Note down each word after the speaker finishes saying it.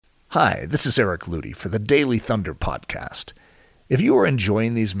Hi, this is Eric Ludy for the Daily Thunder podcast. If you are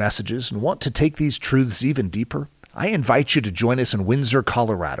enjoying these messages and want to take these truths even deeper, I invite you to join us in Windsor,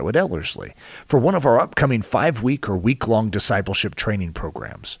 Colorado at Ellerslie for one of our upcoming 5-week or week-long discipleship training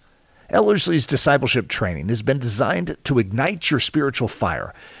programs. Ellerslie's discipleship training has been designed to ignite your spiritual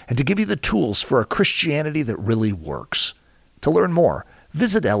fire and to give you the tools for a Christianity that really works. To learn more,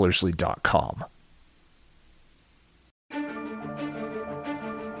 visit Ellerslie.com.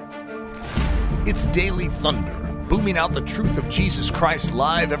 It's Daily Thunder, booming out the truth of Jesus Christ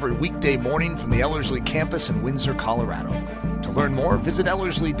live every weekday morning from the Ellerslie campus in Windsor, Colorado. To learn more, visit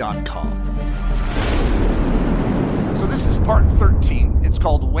Ellerslie.com. So this is part 13. It's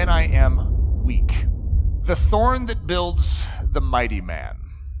called When I Am Weak. The thorn that builds the mighty man.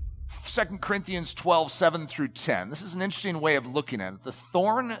 2 Corinthians 12, 7 through 10. This is an interesting way of looking at it. The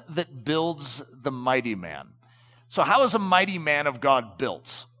thorn that builds the mighty man. So how is a mighty man of God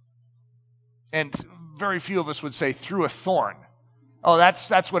built? And very few of us would say through a thorn. Oh,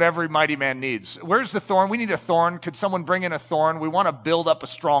 that's what every mighty man needs. Where's the thorn? We need a thorn. Could someone bring in a thorn? We want to build up a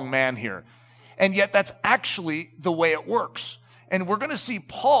strong man here. And yet that's actually the way it works. And we're going to see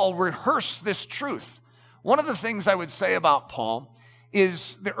Paul rehearse this truth. One of the things I would say about Paul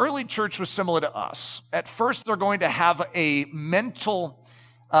is the early church was similar to us. At first, they're going to have a mental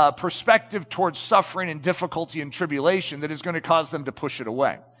perspective towards suffering and difficulty and tribulation that is going to cause them to push it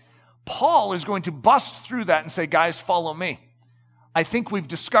away. Paul is going to bust through that and say, guys, follow me. I think we've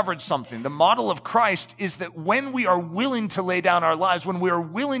discovered something. The model of Christ is that when we are willing to lay down our lives, when we are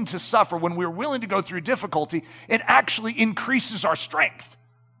willing to suffer, when we are willing to go through difficulty, it actually increases our strength.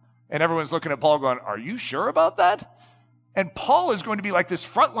 And everyone's looking at Paul going, are you sure about that? And Paul is going to be like this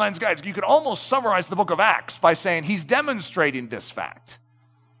frontlines guy. You could almost summarize the book of Acts by saying he's demonstrating this fact.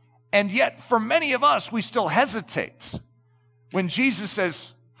 And yet, for many of us, we still hesitate. When Jesus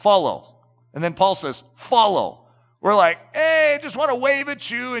says, follow. And then Paul says, follow. We're like, hey, just want to wave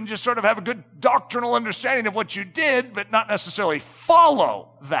at you and just sort of have a good doctrinal understanding of what you did, but not necessarily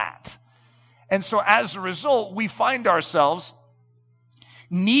follow that. And so as a result, we find ourselves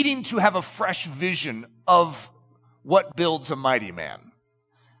needing to have a fresh vision of what builds a mighty man.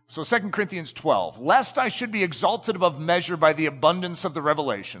 So 2 Corinthians 12, lest I should be exalted above measure by the abundance of the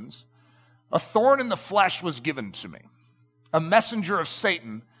revelations, a thorn in the flesh was given to me, a messenger of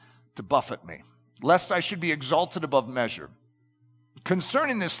Satan to buffet me, lest I should be exalted above measure.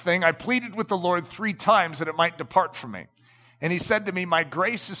 Concerning this thing, I pleaded with the Lord 3 times that it might depart from me. And he said to me, my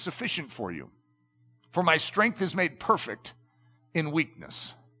grace is sufficient for you, for my strength is made perfect in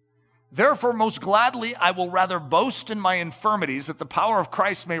weakness. Therefore, most gladly, I will rather boast in my infirmities, that the power of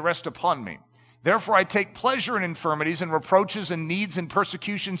Christ may rest upon me. Therefore, I take pleasure in infirmities and reproaches and needs and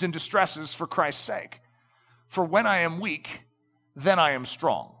persecutions and distresses for Christ's sake. For when I am weak, then I am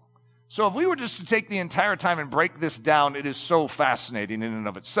strong. So if we were just to take the entire time and break this down, it is so fascinating in and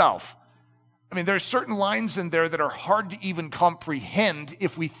of itself. I mean, there's certain lines in there that are hard to even comprehend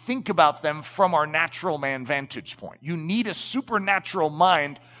if we think about them from our natural man vantage point. You need a supernatural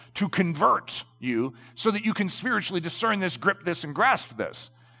mind to convert you so that you can spiritually discern this, grip this, and grasp this.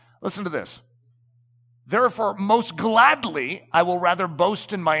 Listen to this. Therefore, most gladly, I will rather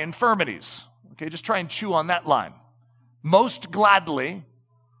boast in my infirmities. Okay, just try and chew on that line. Most gladly,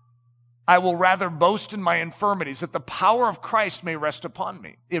 I will rather boast in my infirmities, that the power of Christ may rest upon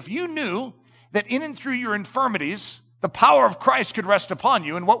me. If you knew that in and through your infirmities, the power of Christ could rest upon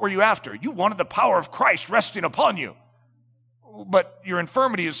you, and what were you after? You wanted the power of Christ resting upon you. But your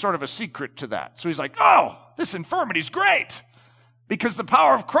infirmity is sort of a secret to that. So he's like, oh, this infirmity is great, because the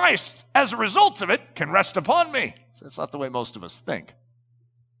power of Christ, as a result of it, can rest upon me. So that's not the way most of us think.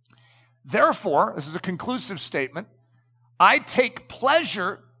 Therefore, this is a conclusive statement, I take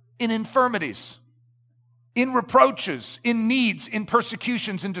pleasure in infirmities, in reproaches, in needs, in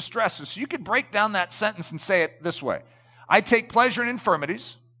persecutions, in distresses. So you could break down that sentence and say it this way. I take pleasure in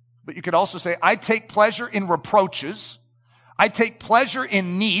infirmities, but you could also say, I take pleasure in reproaches. I take pleasure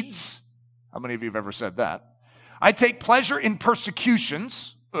in needs. How many of you have ever said that? I take pleasure in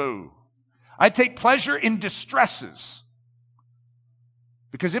persecutions. Oh. I take pleasure in distresses.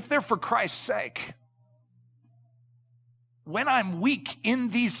 Because if they're for Christ's sake, when I'm weak in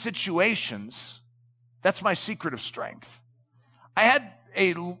these situations, that's my secret of strength. I had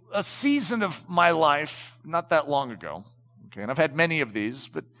a season of my life not that long ago, okay, and I've had many of these,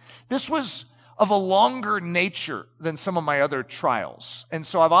 but this was of a longer nature than some of my other trials. And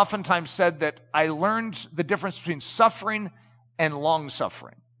so I've oftentimes said that I learned the difference between suffering and long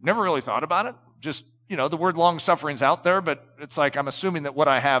suffering. Never really thought about it. Just, the word long suffering's out there, but it's like I'm assuming that what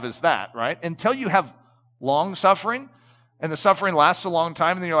I have is that, right? Until you have long suffering, And the suffering lasts a long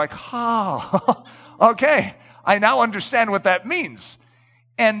time, and then you're like, oh, okay, I now understand what that means.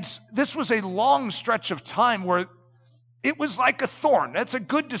 And this was a long stretch of time where it was like a thorn. That's a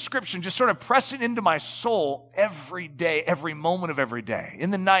good description, just sort of pressing into my soul every day, every moment of every day.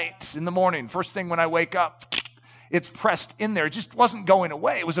 In the night, in the morning, first thing when I wake up, it's pressed in there. It just wasn't going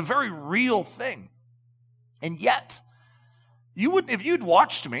away. It was a very real thing. And yet, if you'd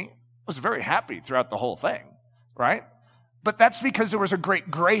watched me, I was very happy throughout the whole thing, right? But that's because there was a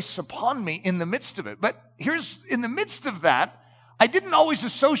great grace upon me in the midst of it. But in the midst of that, I didn't always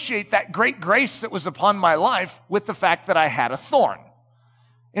associate that great grace that was upon my life with the fact that I had a thorn.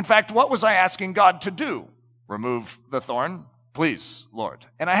 In fact, what was I asking God to do? Remove the thorn? Please, Lord.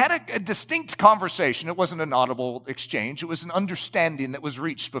 And I had a distinct conversation. It wasn't an audible exchange. It was an understanding that was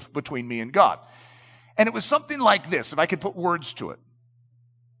reached between me and God. And it was something like this, if I could put words to it.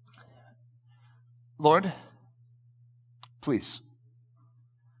 Lord, please,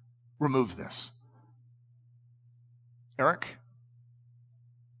 remove this. Eric,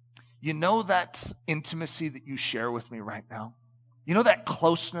 you know that intimacy that you share with me right now? You know that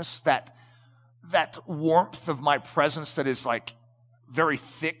closeness, that warmth of my presence that is like very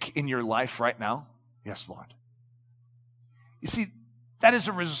thick in your life right now? Yes, Lord. You see, that is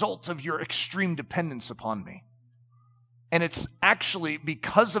a result of your extreme dependence upon me. And it's actually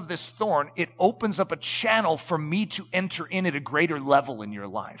because of this thorn, it opens up a channel for me to enter in at a greater level in your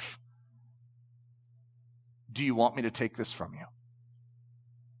life. Do you want me to take this from you?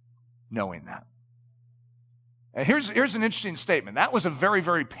 Knowing that. And here's an interesting statement. That was a very,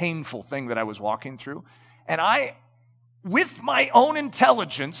 very painful thing that I was walking through. And I, with my own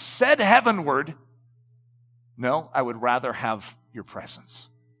intelligence, said heavenward, no, I would rather have your presence.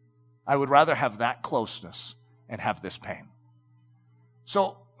 I would rather have that closeness and have this pain.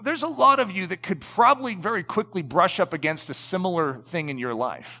 So there's a lot of you that could probably very quickly brush up against a similar thing in your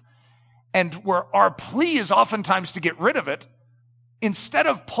life. And where our plea is oftentimes to get rid of it, instead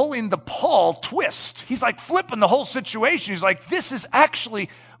of pulling the Paul twist, he's like flipping the whole situation. He's like, this is actually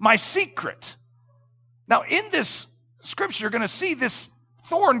my secret. Now, in this scripture, you're going to see this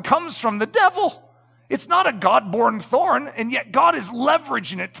thorn comes from the devil. It's not a God-born thorn, and yet God is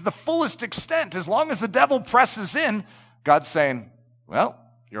leveraging it to the fullest extent. As long as the devil presses in, God's saying, well,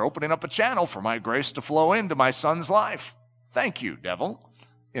 you're opening up a channel for my grace to flow into my son's life. Thank you, devil.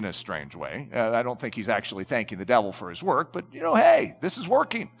 In a strange way. I don't think he's actually thanking the devil for his work, but, hey, this is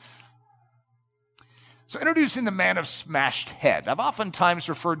working. So introducing the man of smashed head. I've oftentimes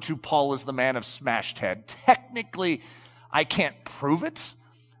referred to Paul as the man of smashed head. Technically, I can't prove it,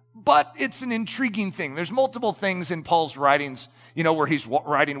 but it's an intriguing thing. There's multiple things in Paul's writings, where he's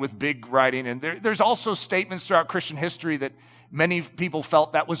writing with big writing, and there's also statements throughout Christian history that many people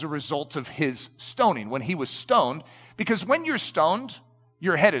felt that was a result of his stoning, when he was stoned, because when you're stoned,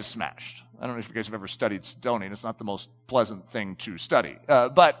 your head is smashed. I don't know if you guys have ever studied stoning. It's not the most pleasant thing to study.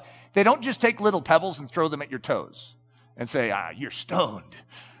 But they don't just take little pebbles and throw them at your toes and say, you're stoned.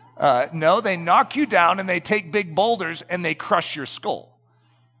 No, they knock you down and they take big boulders and they crush your skull.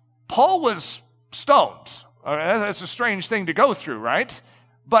 Paul was stoned. That's a strange thing to go through, right?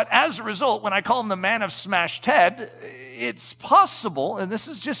 But as a result, when I call him the man of smashed head, it's possible, and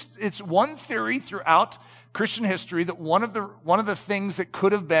it's one theory throughout Christian history, that one of the things that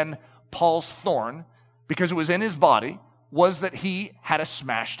could have been Paul's thorn, because it was in his body, was that he had a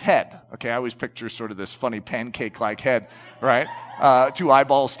smashed head. Okay, I always picture sort of this funny pancake-like head, right? Two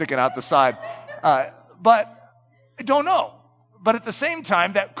eyeballs sticking out the side. But I don't know. But at the same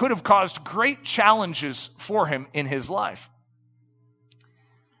time, that could have caused great challenges for him in his life.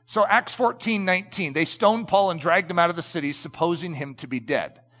 So Acts 14:19, they stoned Paul and dragged him out of the city, supposing him to be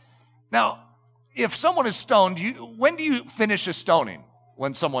dead. Now, if someone is stoned, when do you finish a stoning?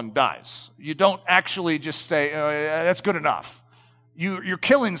 When someone dies. You don't actually just say, that's good enough. You're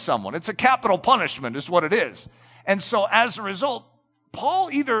killing someone. It's a capital punishment is what it is. And so as a result, Paul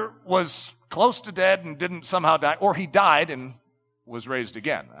either was close to dead and didn't somehow die, or he died and was raised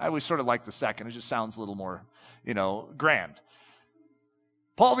again. I always sort of like the second. It just sounds a little more, grand.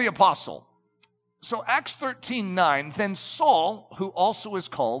 Paul the Apostle. So Acts 13:9, then Saul, who also is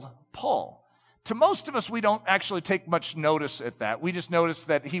called Paul. To most of us, we don't actually take much notice at that. We just notice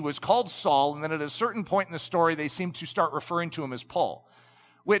that he was called Saul, and then at a certain point in the story, they seem to start referring to him as Paul,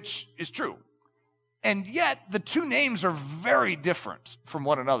 which is true. And yet, the two names are very different from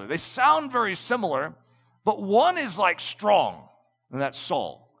one another. They sound very similar, but one is like strong, and that's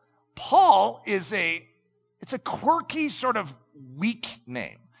Saul. Paul it's a quirky, sort of weak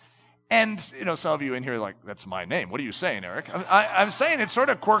name. And, some of you in here are like, that's my name. What are you saying, Eric? I'm saying it's sort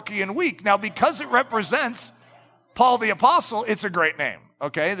of quirky and weak. Now, because it represents Paul the Apostle, it's a great name,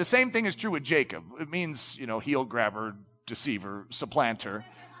 okay? The same thing is true with Jacob. It means, heel grabber, deceiver, supplanter,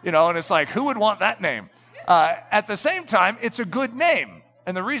 and it's like, who would want that name? At the same time, it's a good name.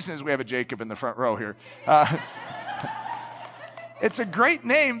 And the reason is we have a Jacob in the front row here. It's a great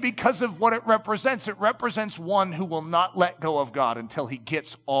name because of what it represents. It represents one who will not let go of God until he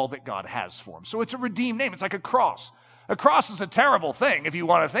gets all that God has for him. So it's a redeemed name. It's like a cross. A cross is a terrible thing if you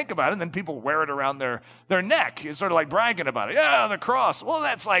want to think about it, and then people wear it around their neck. It's sort of like bragging about it. Yeah, the cross. Well,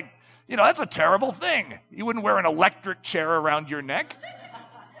 that's like, that's a terrible thing. You wouldn't wear an electric chair around your neck.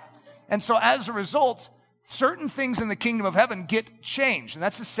 And so as a result, certain things in the kingdom of heaven get changed. And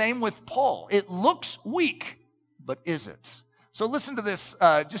that's the same with Paul. It looks weak, but is it? So listen to this,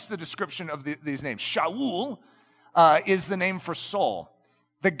 just the description of these names. Shaul is the name for Saul.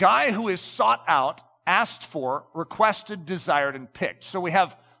 The guy who is sought out, asked for, requested, desired, and picked. So we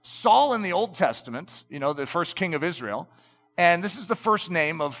have Saul in the Old Testament, the first king of Israel. And this is the first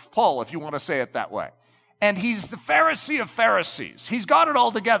name of Paul, if you want to say it that way. And he's the Pharisee of Pharisees. He's got it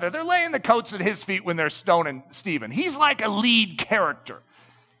all together. They're laying the coats at his feet when they're stoning Stephen. He's like a lead character.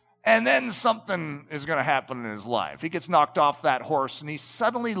 And then something is going to happen in his life. He gets knocked off that horse and he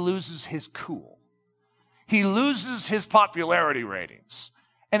suddenly loses his cool. He loses his popularity ratings.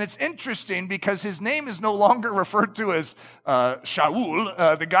 And it's interesting because his name is no longer referred to as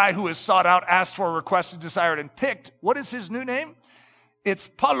Shaul, the guy who is sought out, asked for, requested, desired, and picked. What is his new name? It's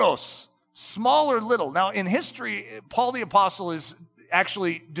Paulos, small or little. Now, in history, Paul the Apostle is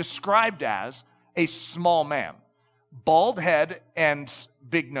actually described as a small man, bald head and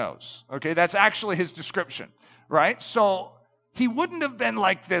big nose. Okay, that's actually his description, right? So he wouldn't have been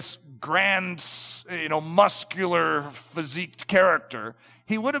like this grand, muscular, physiqued character.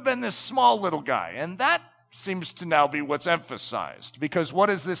 He would have been this small little guy. And that seems to now be what's emphasized. Because what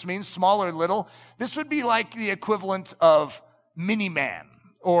does this mean, small or little? This would be like the equivalent of Mini-Man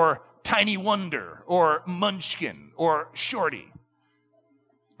or Tiny Wonder or Munchkin or Shorty.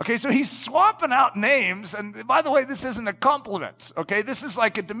 Okay, so he's swapping out names. And by the way, this isn't a compliment. Okay, this is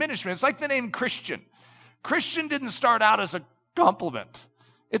like a diminishment. It's like the name Christian. Christian didn't start out as a compliment.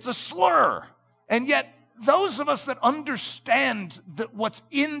 It's a slur. And yet, those of us that understand that what's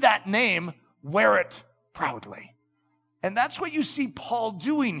in that name wear it proudly. And that's what you see Paul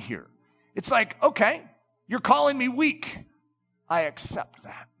doing here. It's like, okay, you're calling me weak. I accept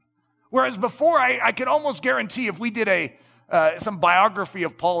that. Whereas before, I could almost guarantee if we did some biography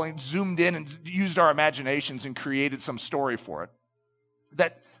of Paul and zoomed in and used our imaginations and created some story for it,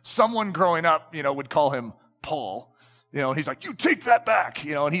 that someone growing up, would call him Paul. And he's like, you take that back,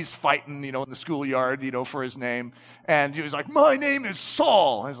 and he's fighting, in the schoolyard, for his name. And he was like, my name is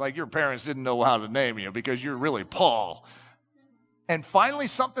Saul. And it's like, your parents didn't know how to name you because you're really Paul. And finally,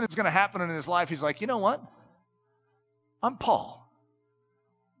 something is going to happen in his life. He's like, you know what? I'm Paul.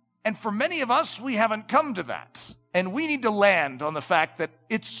 And for many of us, we haven't come to that. And we need to land on the fact that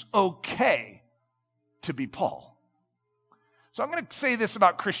it's okay to be Paul. So I'm going to say this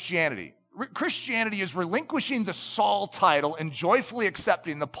about Christianity. Christianity is relinquishing the Saul title and joyfully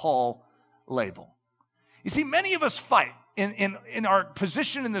accepting the Paul label. You see, many of us fight in our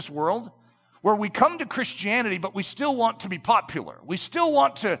position in this world where we come to Christianity, but we still want to be popular. We still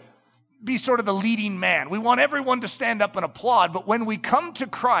want to be sort of the leading man. We want everyone to stand up and applaud, but when we come to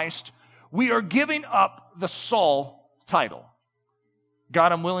Christ, we are giving up the Saul title.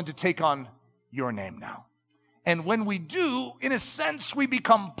 God, I'm willing to take on your name now. And when we do, in a sense, we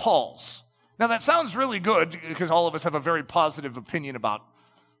become Pauls. Now, that sounds really good because all of us have a very positive opinion about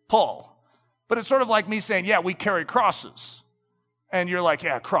Paul. But it's sort of like me saying, yeah, we carry crosses. And you're like,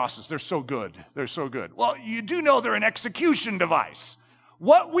 yeah, crosses, they're so good. They're so good. Well, you do know they're an execution device.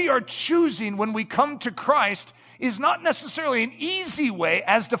 What we are choosing when we come to Christ is not necessarily an easy way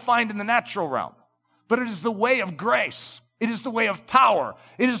as defined in the natural realm, but it is the way of grace. It is the way of power.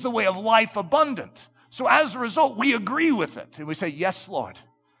 It is the way of life abundant. So as a result, we agree with it. And we say, yes, Lord,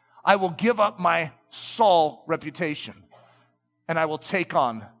 I will give up my Saul reputation and I will take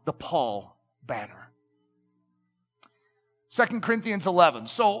on the Paul banner. 2 Corinthians 11.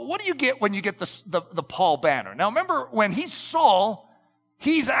 So what do you get when you get the Paul banner? Now remember, when he's Saul,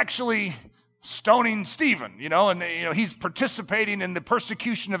 he's actually stoning Stephen, and he's participating in the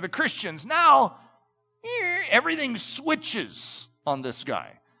persecution of the Christians. Now, everything switches on this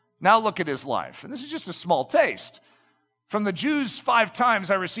guy. Now look at his life. And this is just a small taste. From the Jews, 5 times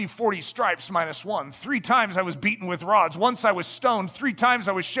I received 40 stripes minus 1. 3 times I was beaten with rods. Once I was stoned. 3 times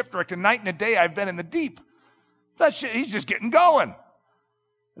I was shipwrecked. A night and a day I've been in the deep. He's just getting going.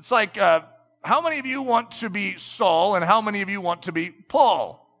 It's like, how many of you want to be Saul and how many of you want to be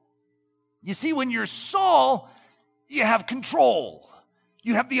Paul? You see, when you're Saul, you have control.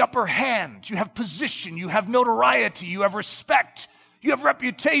 You have the upper hand. You have position. You have notoriety. You have respect. You have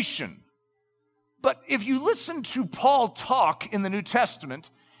reputation. But if you listen to Paul talk in the New Testament,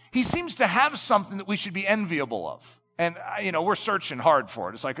 he seems to have something that we should be enviable of. And, we're searching hard for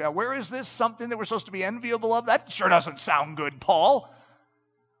it. It's like, where is this something that we're supposed to be enviable of? That sure doesn't sound good, Paul.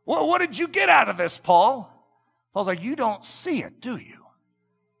 Well, what did you get out of this, Paul? Paul's like, you don't see it, do you?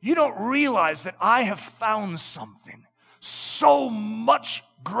 You don't realize that I have found something so much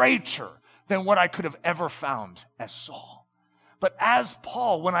greater than what I could have ever found as Saul. But as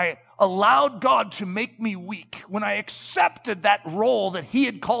Paul, when I allowed God to make me weak, when I accepted that role that he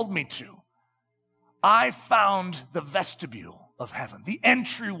had called me to, I found the vestibule of heaven, the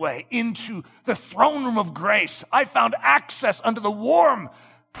entryway into the throne room of grace. I found access unto the warm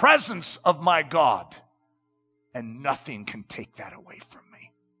presence of my God, and nothing can take that away from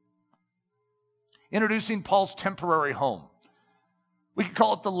me. Introducing Paul's temporary home. We could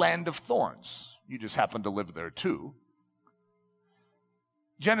call it the land of thorns. You just happen to live there too.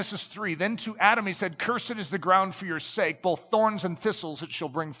 Genesis 3, then to Adam he said, cursed is the ground for your sake, both thorns and thistles it shall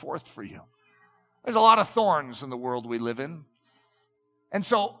bring forth for you. There's a lot of thorns in the world we live in. And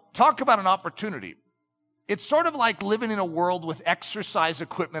so, talk about an opportunity. It's sort of like living in a world with exercise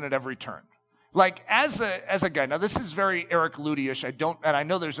equipment at every turn. Like, as a guy, now this is very Eric Ludy-ish, and I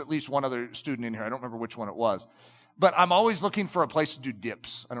know there's at least one other student in here, I don't remember which one it was, but I'm always looking for a place to do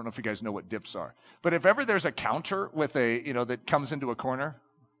dips. I don't know if you guys know what dips are. But if ever there's a counter with that comes into a corner,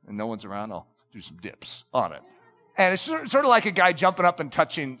 and no one's around, I'll do some dips on it. And it's sort of like a guy jumping up and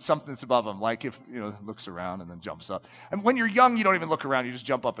touching something that's above him, like if, looks around and then jumps up. And when you're young, you don't even look around, you just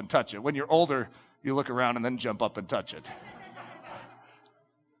jump up and touch it. When you're older, you look around and then jump up and touch it.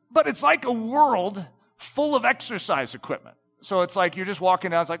 But it's like a world full of exercise equipment. So it's like you're just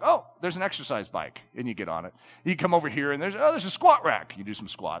walking down, it's like, oh, there's an exercise bike, and you get on it. You come over here, and there's a squat rack. You do some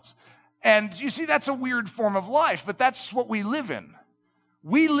squats. And you see, that's a weird form of life, but that's what we live in.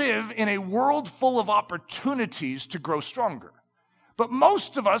 We live in a world full of opportunities to grow stronger. But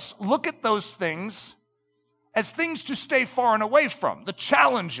most of us look at those things as things to stay far and away from. The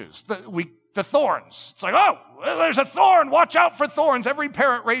challenges, the thorns. It's like, oh, there's a thorn. Watch out for thorns. Every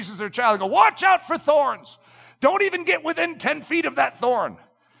parent raises their child and go, watch out for thorns. Don't even get within 10 feet of that thorn.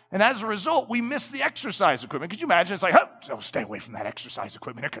 And as a result, we miss the exercise equipment. Could you imagine? It's like, oh, stay away from that exercise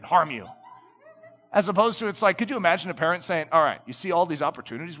equipment. It could harm you. As opposed to, it's like, could you imagine a parent saying, all right, you see all these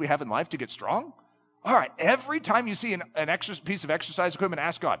opportunities we have in life to get strong? All right, every time you see an piece of exercise equipment,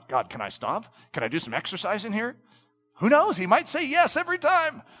 ask God, can I stop? Can I do some exercise in here? Who knows? He might say yes every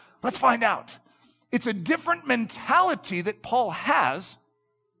time. Let's find out. It's a different mentality that Paul has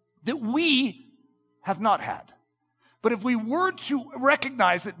that we have not had. But if we were to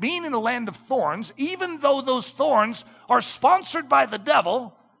recognize that being in a land of thorns, even though those thorns are sponsored by the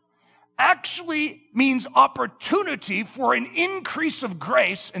devil, actually means opportunity for an increase of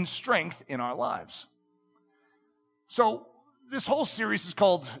grace and strength in our lives. So this whole series is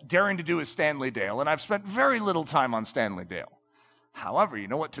called Daring to Do with Stanley Dale, and I've spent very little time on Stanley Dale. However, you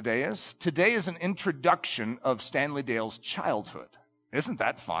know what today is? Today is an introduction of Stanley Dale's childhood. Isn't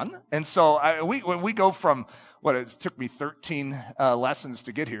that fun? And so when we go from, it took me 13 lessons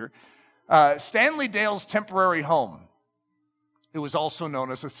to get here, Stanley Dale's temporary home, it was also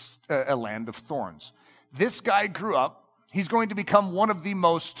known as a land of thorns. This guy grew up. He's going to become one of the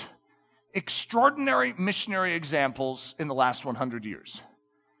most extraordinary missionary examples in the last 100 years.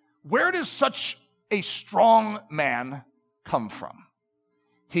 Where does such a strong man come from?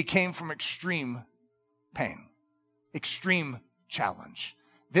 He came from extreme pain, extreme challenge.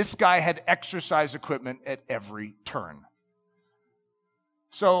 This guy had exercise equipment at every turn.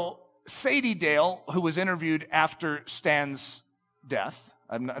 So Sadie Dale, who was interviewed after Stan's death,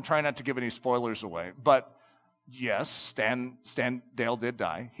 I'm trying not to give any spoilers away, but yes, Stan Dale did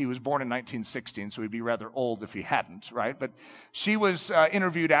die. He was born in 1916, so he'd be rather old if he hadn't, right? But she was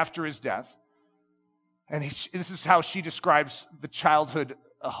interviewed after his death, and this is how she describes the childhood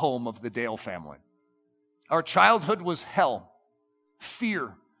home of the Dale family. Our childhood was hell,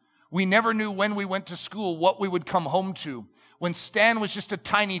 fear. We never knew when we went to school what we would come home to. When Stan was just a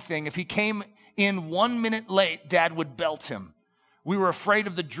tiny thing, if he came in 1 minute late, Dad would belt him. We were afraid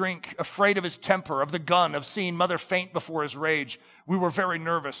of the drink, afraid of his temper, of the gun, of seeing Mother faint before his rage. We were very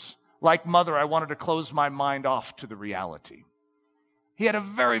nervous. Like Mother, I wanted to close my mind off to the reality. He had a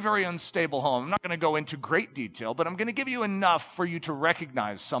very, very unstable home. I'm not going to go into great detail, but I'm going to give you enough for you to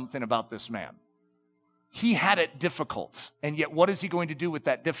recognize something about this man. He had it difficult, and yet what is he going to do with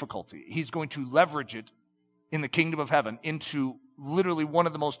that difficulty? He's going to leverage it in the kingdom of heaven into literally one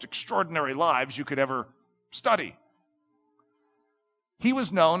of the most extraordinary lives you could ever study he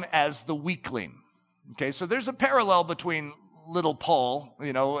was known as the weakling. Okay, so there's a parallel between little Paul,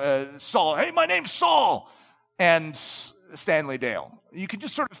 Saul, hey, my name's Saul, and Stanley Dale. You can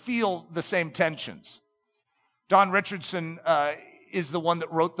just sort of feel the same tensions. Don Richardson is the one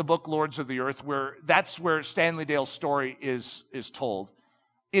that wrote the book Lords of the Earth, that's where Stanley Dale's story is told.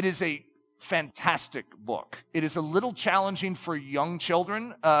 It is a fantastic book. It is a little challenging for young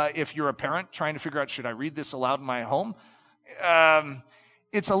children if you're a parent trying to figure out, should I read this aloud in my home?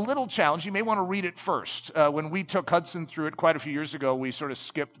 It's a little challenge. You may want to read it first. When we took Hudson through it quite a few years ago, we sort of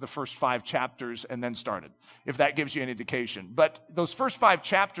skipped the first 5 chapters and then started, if that gives you any indication. But those first 5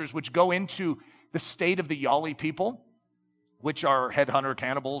 chapters, which go into the state of the Yali people, which are headhunter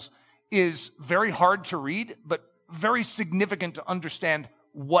cannibals, is very hard to read, but very significant to understand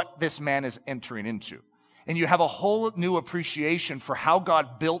what this man is entering into. And you have a whole new appreciation for how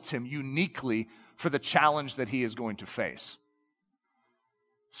God built him uniquely for the challenge that he is going to face.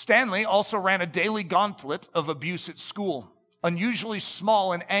 Stanley also ran a daily gauntlet of abuse at school. Unusually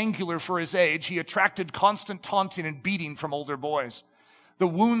small and angular for his age, he attracted constant taunting and beating from older boys. The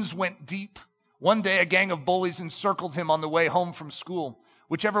wounds went deep. One day, a gang of bullies encircled him on the way home from school.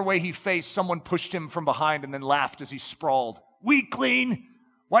 Whichever way he faced, someone pushed him from behind and then laughed as he sprawled. "Weakling!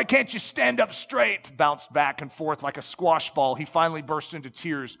 Why can't you stand up straight?" Bounced back and forth like a squash ball. He finally burst into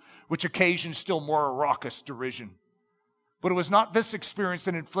tears, which occasioned still more raucous derision. But it was not this experience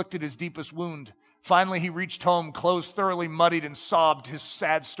that inflicted his deepest wound. Finally, he reached home, clothes thoroughly muddied, and sobbed his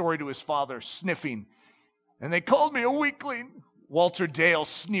sad story to his father, sniffing. "And they called me a weakling." Walter Dale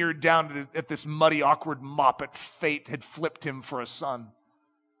sneered down at this muddy, awkward moppet fate had flipped him for a son.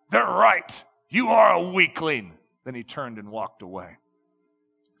 "They're right. You are a weakling." Then he turned and walked away.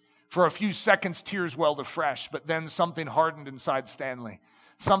 For a few seconds, tears welled afresh, but then something hardened inside Stanley.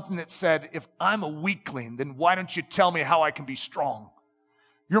 Something that said, if I'm a weakling, then why don't you tell me how I can be strong?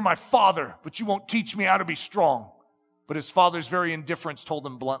 You're my father, but you won't teach me how to be strong. But his father's very indifference told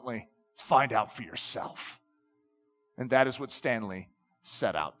him bluntly, find out for yourself. And that is what Stanley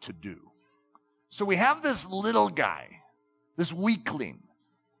set out to do. So we have this little guy, this weakling,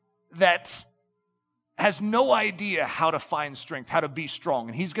 that has no idea how to find strength, how to be strong.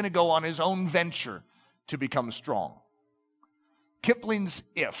 And he's going to go on his own venture to become strong. Kipling's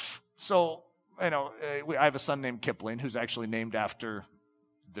If. So, I have a son named Kipling who's actually named after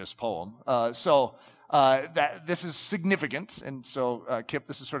this poem. That this is significant. And so, Kip,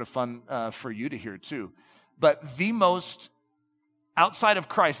 this is sort of fun for you to hear too. But the most, outside of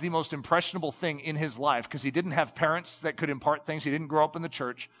Christ, the most impressionable thing in his life, because he didn't have parents that could impart things, he didn't grow up in the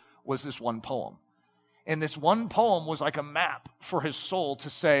church, was this one poem. And this one poem was like a map for his soul to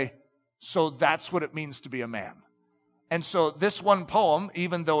say, so that's what it means to be a man. And so this one poem,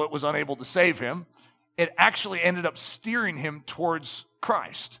 even though it was unable to save him, it actually ended up steering him towards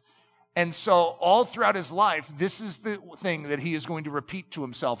Christ. And so all throughout his life, this is the thing that he is going to repeat to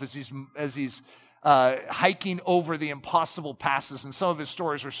himself as he's hiking over the impossible passes. And some of his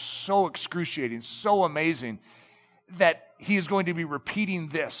stories are so excruciating, so amazing, that he is going to be repeating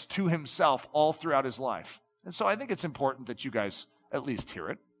this to himself all throughout his life. And so I think it's important that you guys at least hear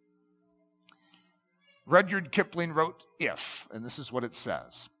it. Rudyard Kipling wrote If, and this is what it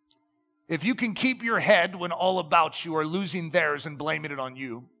says. If you can keep your head when all about you are losing theirs and blaming it on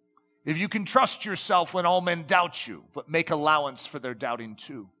you, if you can trust yourself when all men doubt you, but make allowance for their doubting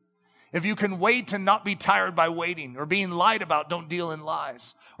too, if you can wait and not be tired by waiting, or being lied about, don't deal in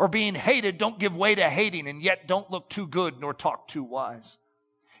lies, or being hated, don't give way to hating, and yet don't look too good nor talk too wise.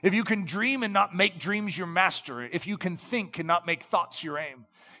 If you can dream and not make dreams your master, if you can think and not make thoughts your aim,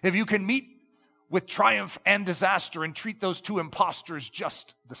 if you can meet with triumph and disaster and treat those two impostors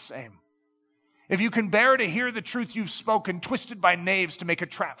just the same. If you can bear to hear the truth you've spoken, twisted by knaves to make a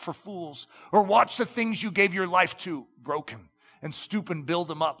trap for fools, or watch the things you gave your life to broken, and stoop and build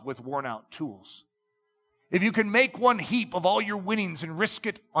them up with worn-out tools. If you can make one heap of all your winnings and risk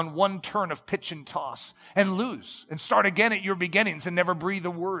it on one turn of pitch and toss, and lose, and start again at your beginnings and never breathe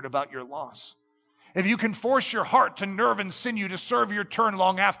a word about your loss. If you can force your heart to nerve and sinew to serve your turn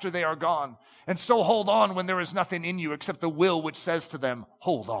long after they are gone, and so hold on when there is nothing in you except the will which says to them,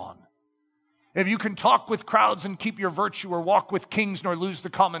 hold on. If you can talk with crowds and keep your virtue, or walk with kings nor lose the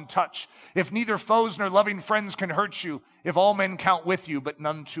common touch, if neither foes nor loving friends can hurt you, if all men count with you but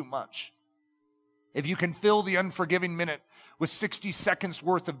none too much. If you can fill the unforgiving minute with 60 seconds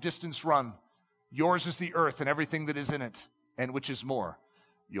worth of distance run, yours is the earth and everything that is in it, and which is more,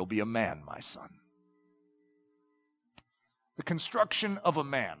 you'll be a man, my son. The construction of a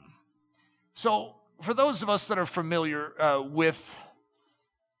man. So, for those of us that are familiar with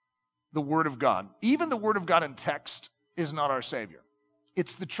the Word of God, even the Word of God in text is not our Savior.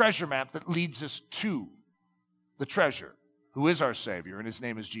 It's the treasure map that leads us to the treasure, who is our Savior, and his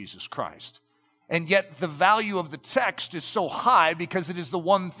name is Jesus Christ. And yet the value of the text is so high because it is the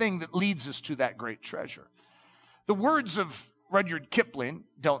one thing that leads us to that great treasure. The words of Rudyard Kipling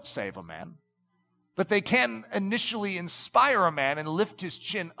don't save a man, but they can initially inspire a man and lift his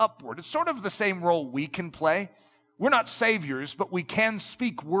chin upward. It's sort of the same role we can play. We're not saviors, but we can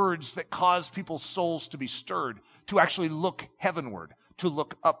speak words that cause people's souls to be stirred, to actually look heavenward, to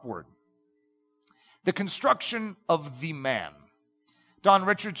look upward. The construction of the man. Don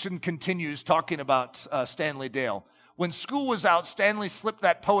Richardson continues talking about Stanley Dale. When school was out, Stanley slipped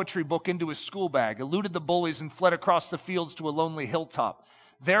that poetry book into his school bag, eluded the bullies, and fled across the fields to a lonely hilltop.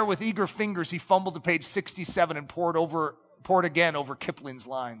 There, with eager fingers, he fumbled to page 67 and pored again over Kipling's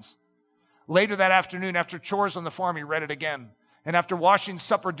lines. Later that afternoon, after chores on the farm, he read it again. And after washing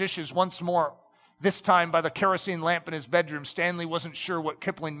supper dishes once more, this time by the kerosene lamp in his bedroom, Stanley wasn't sure what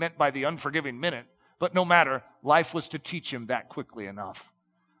Kipling meant by the unforgiving minute. But no matter, life was to teach him that quickly enough.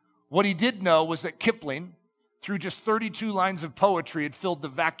 What he did know was that Kipling, through just 32 lines of poetry, had filled the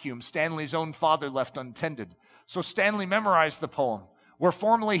vacuum Stanley's own father left untended. So Stanley memorized the poem. Where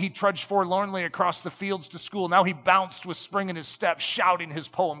formerly he trudged forlornly across the fields to school, now he bounced with spring in his step, shouting his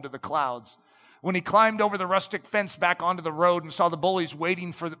poem to the clouds. When he climbed over the rustic fence back onto the road and saw the bullies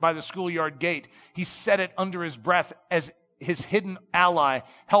waiting by the schoolyard gate, he said it under his breath as his hidden ally,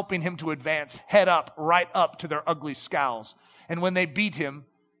 helping him to advance, head up, right up to their ugly scowls. And when they beat him,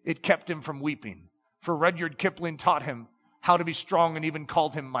 it kept him from weeping. For Rudyard Kipling taught him how to be strong and even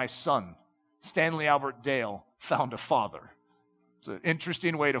called him my son. Stanley Albert Dale found a father. It's an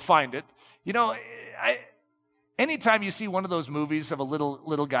interesting way to find it. You know, anytime you see one of those movies of a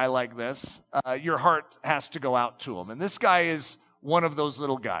little guy like this, your heart has to go out to him. And this guy is one of those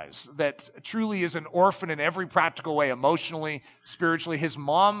little guys that truly is an orphan in every practical way, emotionally, spiritually. His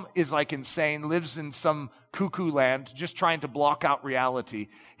mom is like insane, lives in some cuckoo land, just trying to block out reality.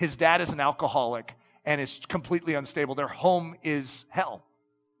 His dad is an alcoholic and is completely unstable. Their home is hell.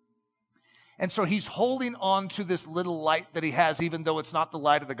 And so he's holding on to this little light that he has, even though it's not the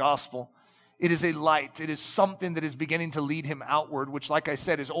light of the gospel. It is a light. It is something that is beginning to lead him outward, which, like I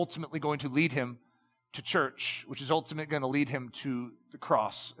said, is ultimately going to lead him to church, which is ultimately going to lead him to the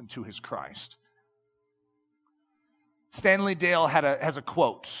cross and to his Christ. Stanley Dale has a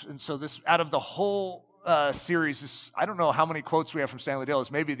quote. And so this, out of the whole series, I don't know how many quotes we have from Stanley Dale. It's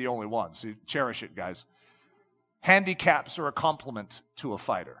maybe the only one, so cherish it, guys. Handicaps are a compliment to a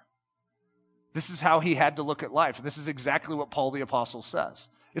fighter. This is how he had to look at life. And this is exactly what Paul the Apostle says.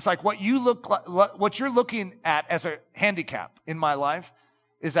 It's like what you're looking at as a handicap in my life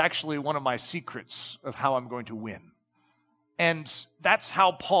is actually one of my secrets of how I'm going to win. And that's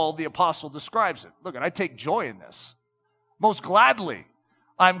how Paul the Apostle describes it. Look, I take joy in this. Most gladly,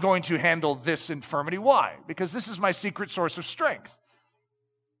 I'm going to handle this infirmity. Why? Because this is my secret source of strength.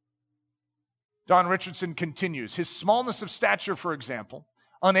 Don Richardson continues, his smallness of stature, for example,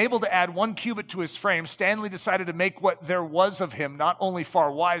 unable to add 1 cubit to his frame, Stanley decided to make what there was of him not only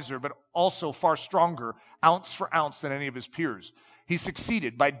far wiser, but also far stronger, ounce for ounce, than any of his peers. He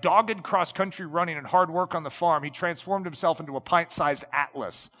succeeded. By dogged cross-country running and hard work on the farm, he transformed himself into a pint-sized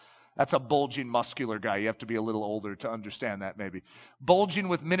Atlas. That's a bulging, muscular guy. You have to be a little older to understand that, maybe. Bulging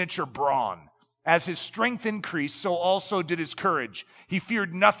with miniature brawn. As his strength increased, so also did his courage. He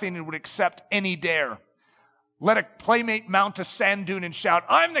feared nothing and would accept any dare. Let a playmate mount a sand dune and shout,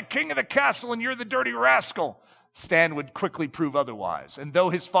 "I'm the king of the castle and you're the dirty rascal." Stan would quickly prove otherwise. And though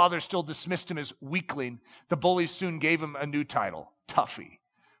his father still dismissed him as weakling, the bullies soon gave him a new title, Toughie.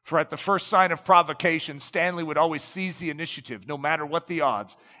 For at the first sign of provocation, Stanley would always seize the initiative, no matter what the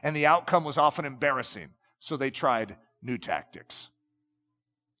odds, and the outcome was often embarrassing. So they tried new tactics.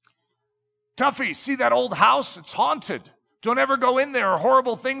 "Toughie, see that old house? It's haunted. Don't ever go in there or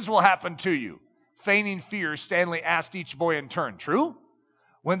horrible things will happen to you." Feigning fear, Stanley asked each boy in turn, "True?"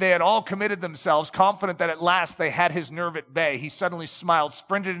 When they had all committed themselves, confident that at last they had his nerve at bay, he suddenly smiled,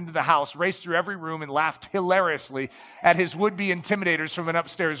 sprinted into the house, raced through every room, and laughed hilariously at his would-be intimidators from an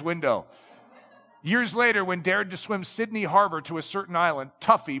upstairs window. Years later, when dared to swim Sydney Harbor to a certain island,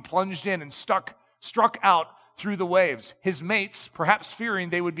 Toughie plunged in and struck out through the waves. His mates, perhaps fearing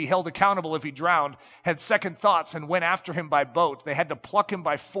they would be held accountable if he drowned, had second thoughts and went after him by boat. They had to pluck him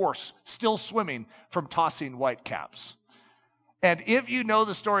by force, still swimming, from tossing whitecaps. And if you know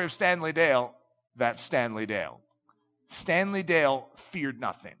the story of Stanley Dale, that's Stanley Dale. Stanley Dale feared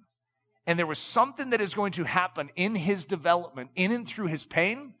nothing. And there was something that is going to happen in his development, in and through his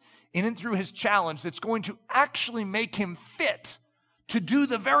pain, in and through his challenge, that's going to actually make him fit to do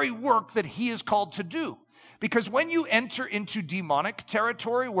the very work that he is called to do. Because when you enter into demonic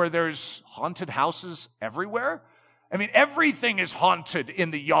territory where there's haunted houses everywhere, I mean, everything is haunted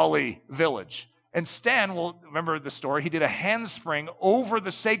in the Yali village. And Stan will remember the story. He did a handspring over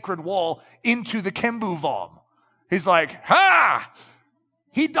the sacred wall into the Kembu Vom. He's like, ha!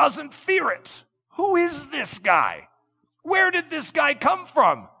 He doesn't fear it. Who is this guy? Where did this guy come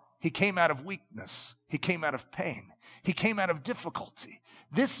from? He came out of weakness. He came out of pain. He came out of difficulty.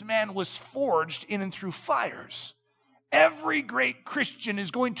 This man was forged in and through fires. Every great Christian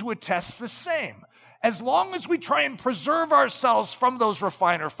is going to attest the same. As long as we try and preserve ourselves from those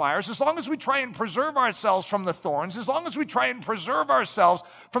refiner fires, as long as we try and preserve ourselves from the thorns, as long as we try and preserve ourselves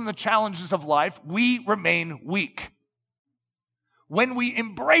from the challenges of life, we remain weak. When we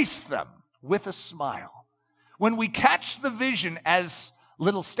embrace them with a smile, when we catch the vision as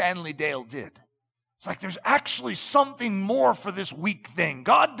little Stanley Dale did, it's like there's actually something more for this weak thing.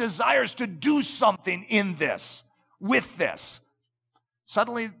 God desires to do something in this, with this.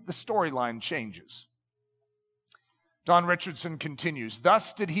 Suddenly, the storyline changes. Don Richardson continues,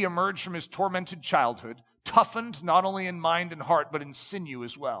 thus did he emerge from his tormented childhood, toughened not only in mind and heart, but in sinew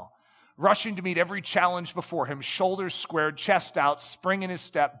as well, rushing to meet every challenge before him, shoulders squared, chest out, spring in his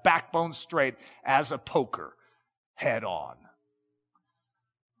step, backbone straight, as a poker, head on.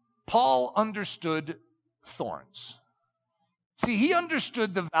 Paul understood thorns. See, he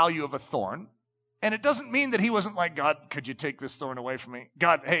understood the value of a thorn. And it doesn't mean that he wasn't like, God, could you take this thorn away from me?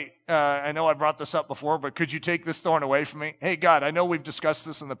 God, hey, I know I brought this up before, but could you take this thorn away from me? Hey, God, I know we've discussed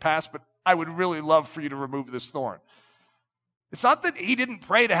this in the past, but I would really love for you to remove this thorn. It's not that he didn't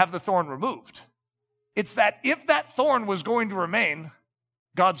pray to have the thorn removed. It's that if that thorn was going to remain,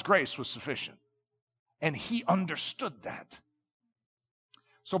 God's grace was sufficient. And he understood that.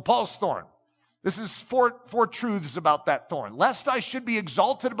 So Paul's thorn. This is four truths about that thorn. Lest I should be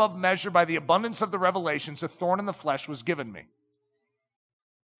exalted above measure by the abundance of the revelations, a thorn in the flesh was given me.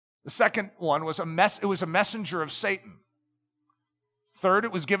 The second one was it was a messenger of Satan. Third,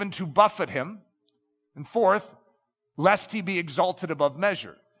 it was given to buffet him. And fourth, lest he be exalted above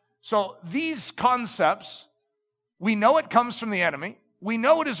measure. So these concepts, we know it comes from the enemy. We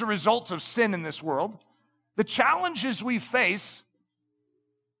know it is a result of sin in this world. The challenges we face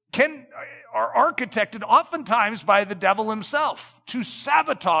are architected oftentimes by the devil himself to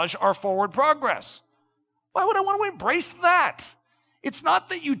sabotage our forward progress. Why would I want to embrace that? It's not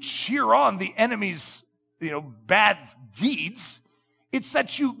that you cheer on the enemy's, bad deeds. It's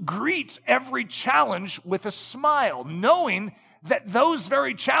that you greet every challenge with a smile, knowing that those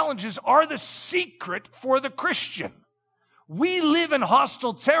very challenges are the secret for the Christian. We live in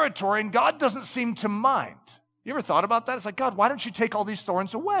hostile territory and God doesn't seem to mind. You ever thought about that? It's like, God, why don't you take all these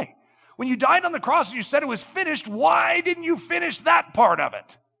thorns away? When you died on the cross and you said it was finished, why didn't you finish that part of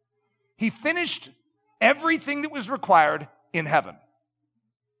it? He finished everything that was required in heaven.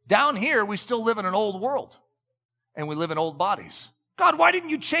 Down here, we still live in an old world, and we live in old bodies. God, why didn't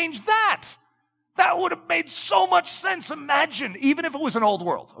you change that? That would have made so much sense. Imagine, even if it was an old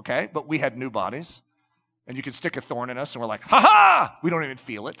world, okay? But we had new bodies, and you could stick a thorn in us, and we're like, ha-ha! We don't even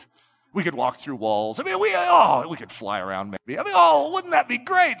feel it. We could walk through walls. I mean, we could fly around maybe. I mean, wouldn't that be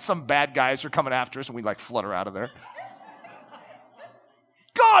great? Some bad guys are coming after us and we flutter out of there.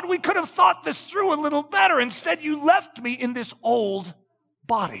 God, we could have thought this through a little better. Instead, you left me in this old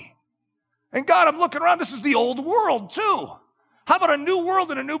body. And God, I'm looking around. This is the old world too. How about a new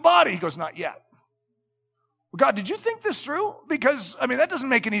world and a new body? He goes, not yet. Well, God, did you think this through? Because, that doesn't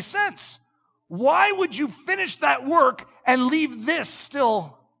make any sense. Why would you finish that work and leave this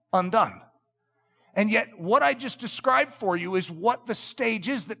still undone? And yet, what I just described for you is what the stage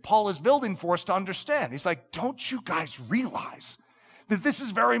is that Paul is building for us to understand. He's like, don't you guys realize that this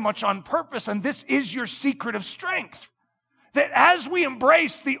is very much on purpose and this is your secret of strength? That as we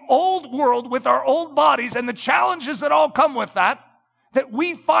embrace the old world with our old bodies and the challenges that all come with that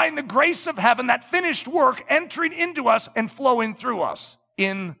we find the grace of heaven, that finished work entering into us and flowing through us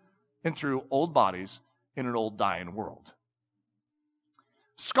in and through old bodies in an old dying world.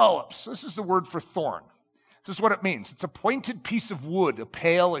 Scallops, this is the word for thorn. This is what it means. It's a pointed piece of wood, a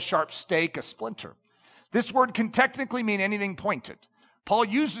pale, a sharp stake, a splinter. This word can technically mean anything pointed. Paul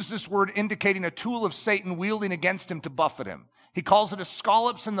uses this word indicating a tool of Satan wielding against him to buffet him. He calls it a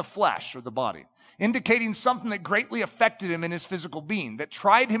scallops in the flesh, or the body, indicating something that greatly affected him in his physical being, that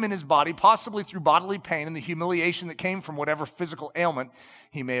tried him in his body, possibly through bodily pain and the humiliation that came from whatever physical ailment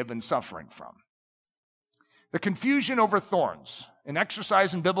he may have been suffering from. The confusion over thorns, an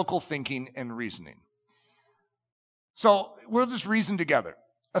exercise in biblical thinking and reasoning. So we'll just reason together.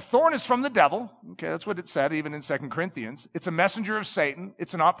 A thorn is from the devil. Okay, that's what it said even in 2 Corinthians. It's a messenger of Satan.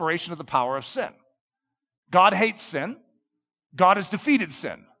 It's an operation of the power of sin. God hates sin. God has defeated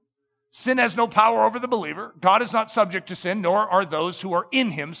sin. Sin has no power over the believer. God is not subject to sin, nor are those who are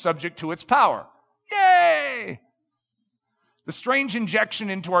in him subject to its power. Yay! The strange injection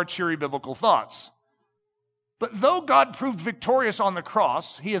into our cheery biblical thoughts. But though God proved victorious on the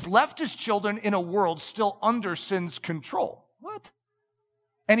cross, he has left his children in a world still under sin's control. What?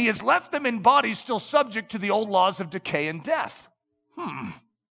 And he has left them in bodies still subject to the old laws of decay and death.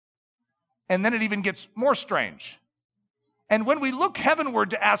 And then it even gets more strange. And when we look heavenward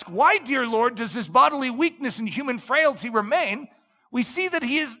to ask, why, dear Lord, does this bodily weakness and human frailty remain? We see that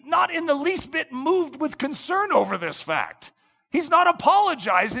he is not in the least bit moved with concern over this fact. He's not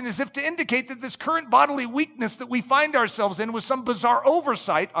apologizing as if to indicate that this current bodily weakness that we find ourselves in was some bizarre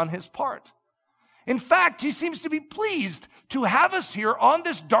oversight on his part. In fact, he seems to be pleased to have us here on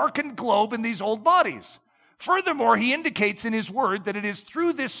this darkened globe in these old bodies. Furthermore, he indicates in his word that it is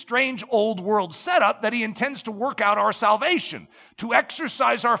through this strange old world setup that he intends to work out our salvation, to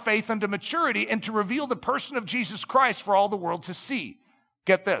exercise our faith unto maturity, and to reveal the person of Jesus Christ for all the world to see.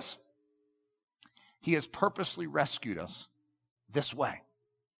 Get this. He has purposely rescued us this way.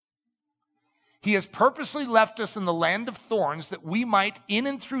 He has purposely left us in the land of thorns that we might, in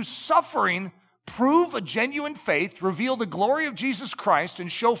and through suffering, prove a genuine faith, reveal the glory of Jesus Christ,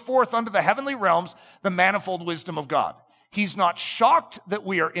 and show forth unto the heavenly realms the manifold wisdom of God. He's not shocked that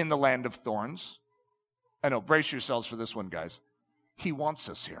we are in the land of thorns. I know, brace yourselves for this one, guys. He wants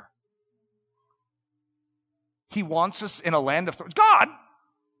us here. He wants us in a land of thorns. God,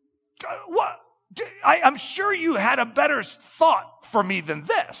 what? I'm sure you had a better thought for me than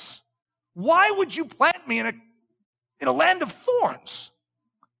this. Why would you plant me in a land of thorns?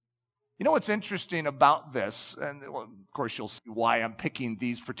 You know what's interesting about this, and well, of course you'll see why I'm picking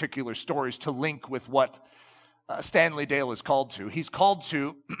these particular stories to link with what Stanley Dale is called to. He's called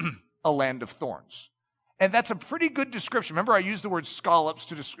to a land of thorns. And that's a pretty good description. Remember, I used the word scallops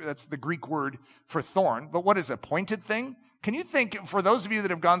to describe, that's the Greek word for thorn. But what is a pointed thing? Can you think, for those of you that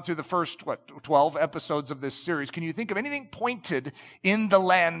have gone through the first, 12 episodes of this series, can you think of anything pointed in the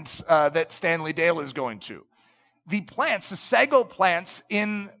land that Stanley Dale is going to? The plants, the sago plants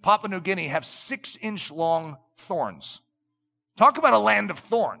in Papua New Guinea have 6-inch long thorns. Talk about a land of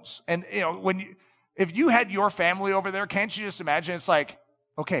thorns. And, you know, if you had your family over there, can't you just imagine? It's like,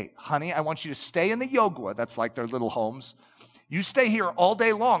 okay, honey, I want you to stay in the Yogwa. That's like their little homes. You stay here all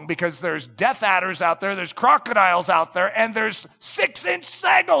day long because there's death adders out there, there's crocodiles out there, and there's 6-inch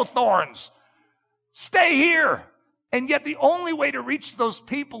sago thorns. Stay here. And yet the only way to reach those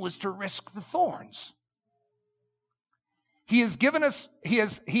people is to risk the thorns. He has given us, he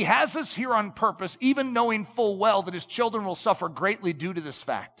has us here on purpose, even knowing full well that his children will suffer greatly due to this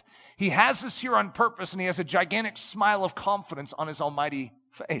fact. He has us here on purpose, and he has a gigantic smile of confidence on his almighty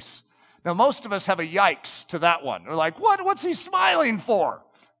face. Now, most of us have a yikes to that one. We're like, what's he smiling for?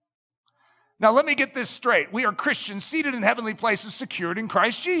 Now, let me get this straight. We are Christians seated in heavenly places, secured in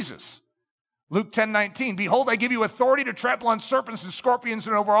Christ Jesus. Luke 10:19, behold, I give you authority to trample on serpents and scorpions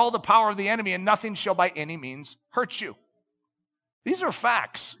and over all the power of the enemy, and nothing shall by any means hurt you. These are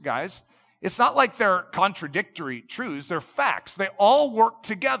facts, guys. It's not like they're contradictory truths. They're facts. They all work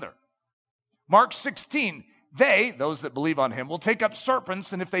together. Mark 16, those that believe on him, will take up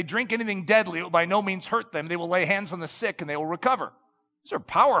serpents, and if they drink anything deadly, it will by no means hurt them. They will lay hands on the sick, and they will recover. These are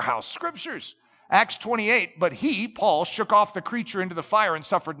powerhouse scriptures. Acts 28, but he, Paul, shook off the creature into the fire and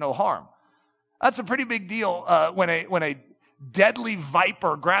suffered no harm. That's a pretty big deal when a deadly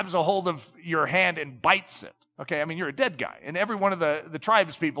viper grabs a hold of your hand and bites it. Okay, I mean, you're a dead guy. And every one of the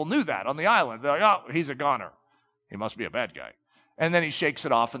tribes people knew that on the island. They're like, oh, he's a goner. He must be a bad guy. And then he shakes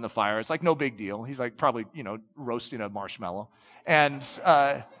it off in the fire. It's like no big deal. He's like probably, roasting a marshmallow. And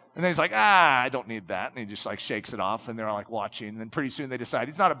then he's like, I don't need that. And he just like shakes it off. And they're all like watching. And then pretty soon they decide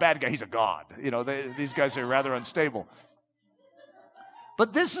he's not a bad guy. He's a god. These guys are rather unstable.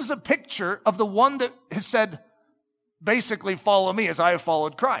 But this is a picture of the one that has said, basically, follow me as I have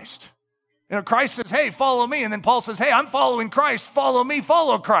followed Christ. Christ says, hey, follow me. And then Paul says, hey, I'm following Christ. Follow me,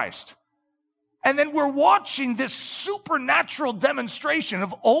 follow Christ. And then we're watching this supernatural demonstration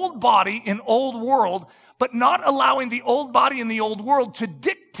of old body in old world, but not allowing the old body in the old world to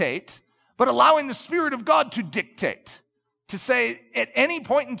dictate, but allowing the Spirit of God to dictate. To say at any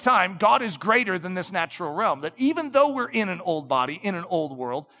point in time, God is greater than this natural realm. That even though we're in an old body, in an old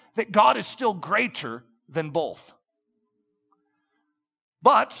world, that God is still greater than both.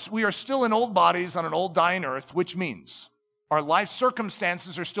 But we are still in old bodies on an old dying earth, which means our life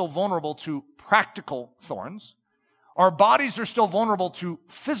circumstances are still vulnerable to practical thorns. Our bodies are still vulnerable to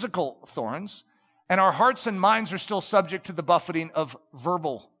physical thorns. And our hearts and minds are still subject to the buffeting of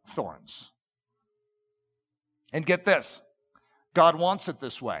verbal thorns. And get this, God wants it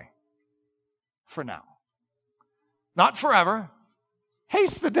this way for now. Not forever.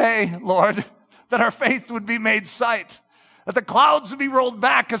 Haste the day, Lord, that our faith would be made sight, that the clouds would be rolled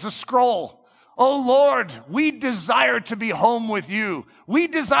back as a scroll. Oh Lord, we desire to be home with you. We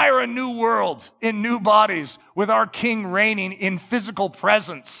desire a new world in new bodies with our King reigning in physical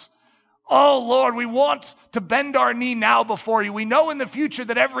presence. Oh Lord, we want to bend our knee now before you. We know in the future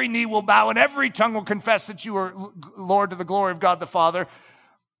that every knee will bow and every tongue will confess that you are Lord to the glory of God the Father.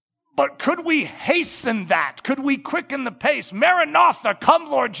 But could we hasten that? Could we quicken the pace? Maranatha,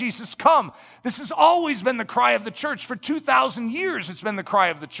 come Lord Jesus, come. This has always been the cry of the church. For 2,000 years it's been the cry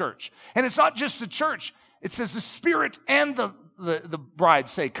of the church. And it's not just the church. It says the Spirit and the bride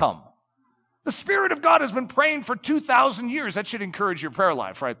say come. The Spirit of God has been praying for 2,000 years. That should encourage your prayer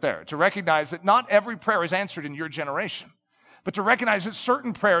life right there, to recognize that not every prayer is answered in your generation, but to recognize that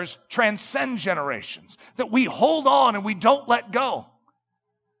certain prayers transcend generations, that we hold on and we don't let go.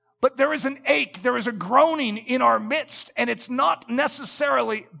 But there is an ache, there is a groaning in our midst, and it's not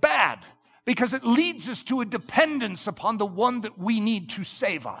necessarily bad because it leads us to a dependence upon the one that we need to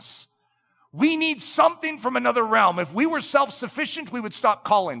save us. We need something from another realm. If we were self-sufficient, we would stop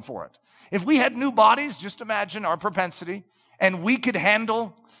calling for it. If we had new bodies, just imagine our propensity, and we could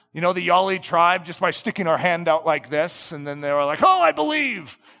handle, the Yali tribe just by sticking our hand out like this, and then they were like, oh, I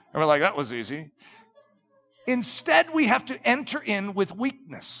believe. And we're like, that was easy. Instead, we have to enter in with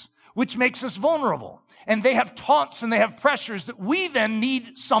weakness, which makes us vulnerable. And they have taunts and they have pressures that we then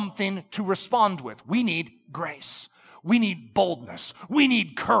need something to respond with. We need grace. We need boldness. We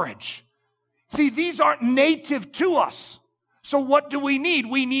need courage. See, these aren't native to us. So what do we need?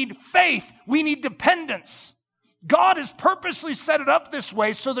 We need faith. We need dependence. God has purposely set it up this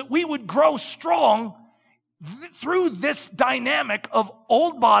way so that we would grow strong through this dynamic of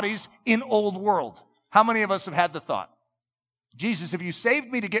old bodies in old world. How many of us have had the thought, Jesus, if you saved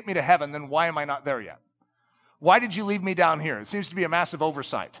me to get me to heaven, then why am I not there yet? Why did you leave me down here? It seems to be a massive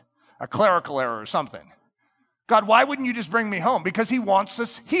oversight, a clerical error or something. God, why wouldn't you just bring me home? Because he wants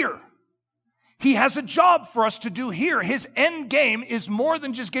us here. He has a job for us to do here. His end game is more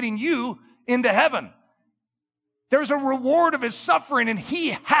than just getting you into heaven. There's a reward of his suffering, and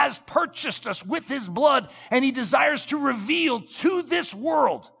he has purchased us with his blood, and he desires to reveal to this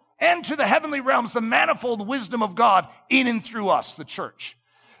world and to the heavenly realms the manifold wisdom of God in and through us, the church.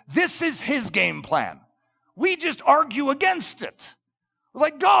 This is his game plan. We just argue against it. We're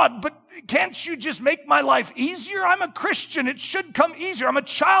like, God, but can't you just make my life easier? I'm a Christian. It should come easier. I'm a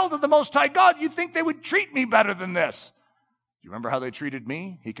child of the Most High God. You'd think they would treat me better than this. Do you remember how they treated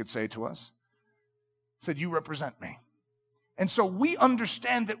me? He could say to us. He said, you represent me. And so we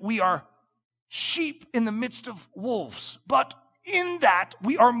understand that we are sheep in the midst of wolves, but in that,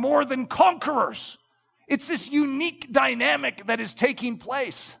 we are more than conquerors. It's this unique dynamic that is taking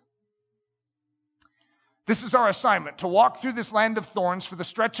place. This is our assignment, to walk through this land of thorns for the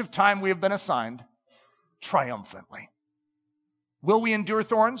stretch of time we have been assigned triumphantly. Will we endure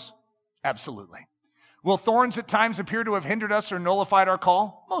thorns? Absolutely. Will thorns at times appear to have hindered us or nullified our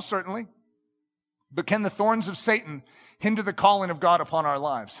call? Most certainly. But can the thorns of Satan hinder the calling of God upon our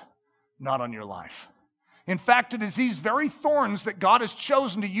lives? Not on your life. In fact, it is these very thorns that God has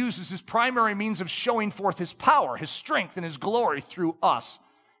chosen to use as his primary means of showing forth his power, his strength, and his glory through us,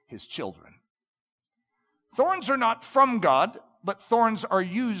 his children. Thorns are not from God, but thorns are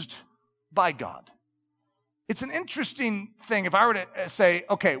used by God. It's an interesting thing. If I were to say,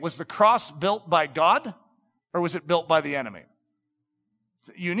 okay, was the cross built by God or was it built by the enemy?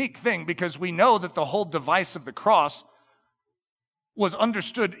 It's a unique thing because we know that the whole device of the cross was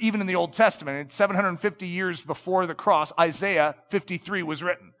understood even in the Old Testament. And 750 years before the cross, Isaiah 53 was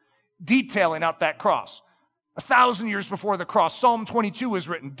written, detailing out that cross. 1,000 years before the cross, Psalm 22 was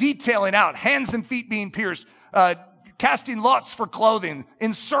written, detailing out hands and feet being pierced, casting lots for clothing,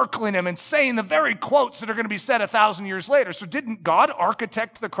 encircling him, and saying the very quotes that are going to be said 1,000 years later. So didn't God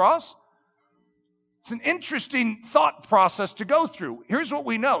architect the cross? It's an interesting thought process to go through. Here's what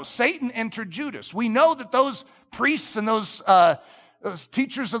we know. Satan entered Judas. We know that those priests and those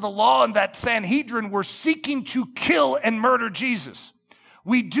teachers of the law and that Sanhedrin were seeking to kill and murder Jesus.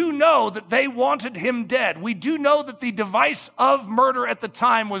 We do know that they wanted him dead. We do know that the device of murder at the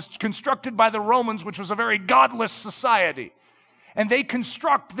time was constructed by the Romans, which was a very godless society. And they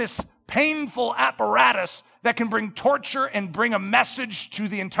construct this painful apparatus that can bring torture and bring a message to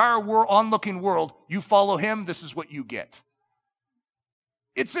the entire onlooking world. You follow him, this is what you get.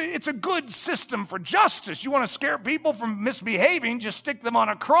 It's a good system for justice. You want to scare people from misbehaving, just stick them on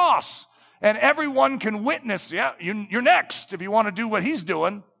a cross. And everyone can witness, yeah, you're next if you want to do what he's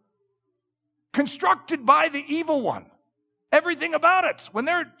doing. constructed by the evil one. Everything about it. When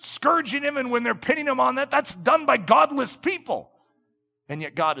they're scourging him and when they're pinning him on that, that's done by godless people. And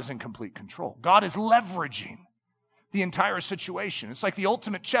yet God is in complete control. God is leveraging the entire situation. It's like the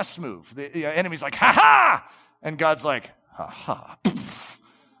ultimate chess move. The enemy's like, ha-ha! And God's like, ha-ha, poof,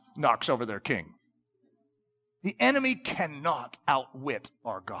 knocks over their king. The enemy cannot outwit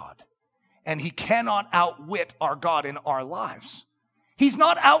our God. And he cannot outwit our God in our lives. He's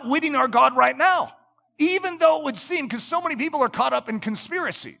not outwitting our God right now. Even though it would seem, because so many people are caught up in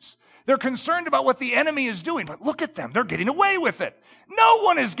conspiracies. They're concerned about what the enemy is doing. But look at them. They're getting away with it. No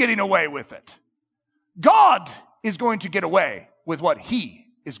one is getting away with it. God is going to get away with what he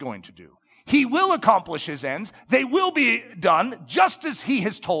is going to do. He will accomplish his ends. They will be done just as he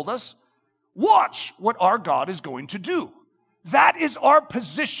has told us. Watch what our God is going to do. That is our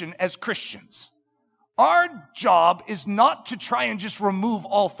position as Christians. Our job is not to try and just remove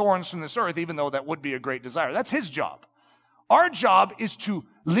all thorns from this earth, even though that would be a great desire. That's his job. Our job is to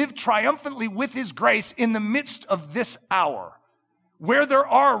live triumphantly with his grace in the midst of this hour, where there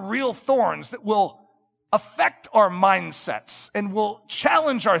are real thorns that will affect our mindsets and will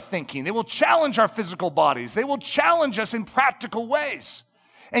challenge our thinking. They will challenge our physical bodies. They will challenge us in practical ways.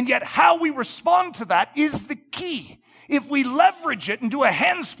 And yet how we respond to that is the key. If we leverage it and do a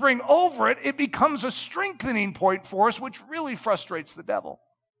handspring over it, it becomes a strengthening point for us, which really frustrates the devil.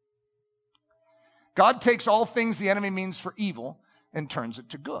 God takes all things the enemy means for evil and turns it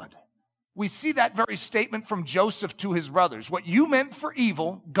to good. We see that very statement from Joseph to his brothers. What you meant for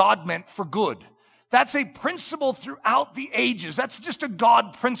evil, God meant for good. That's a principle throughout the ages. That's just a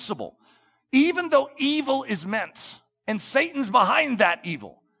God principle. Even though evil is meant, and Satan's behind that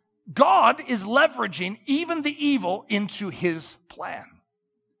evil, God is leveraging even the evil into his plan.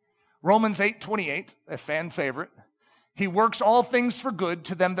 Romans 8:28, a fan favorite. He works all things for good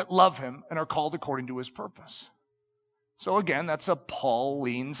to them that love him and are called according to his purpose. So again, that's a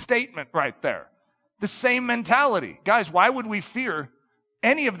Pauline statement right there. The same mentality. Guys, why would we fear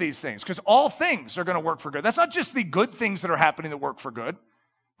any of these things? Because all things are going to work for good. That's not just the good things that are happening that work for good.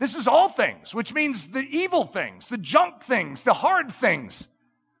 This is all things, which means the evil things, the junk things, the hard things,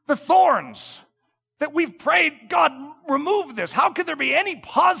 the thorns that we've prayed, God, remove this. How could there be any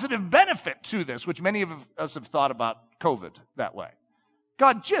positive benefit to this, which many of us have thought about COVID that way?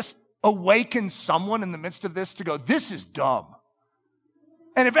 God, just awaken someone in the midst of this to go, this is dumb.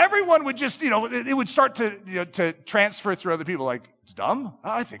 And if everyone would just, it would start to transfer through other people like, it's dumb?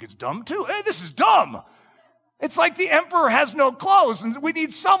 I think it's dumb too. Hey, this is dumb. It's like the emperor has no clothes and we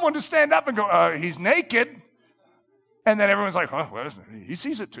need someone to stand up and go, he's naked. And then everyone's like, well, he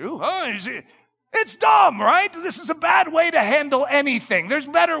sees it too. It's dumb, right? This is a bad way to handle anything. There's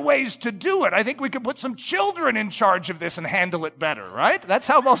better ways to do it. I think we could put some children in charge of this and handle it better, right? That's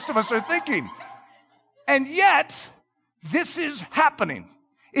how most of us are thinking. And yet, this is happening.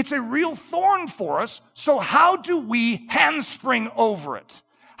 It's a real thorn for us. So how do we handspring over it?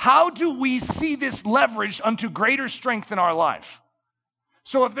 How do we see this leveraged unto greater strength in our life?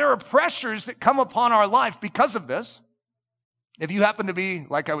 So if there are pressures that come upon our life because of this, if you happen to be,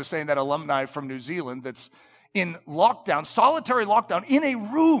 like I was saying, that alumni from New Zealand that's in lockdown, solitary lockdown, in a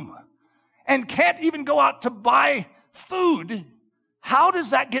room, and can't even go out to buy food, how does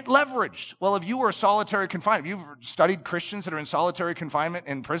that get leveraged? Well, if you were solitary confinement, you've studied Christians that are in solitary confinement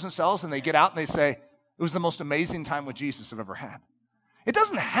in prison cells, and they get out and they say, it was the most amazing time with Jesus I've ever had. It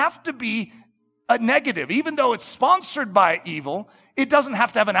doesn't have to be a negative. Even though it's sponsored by evil, it doesn't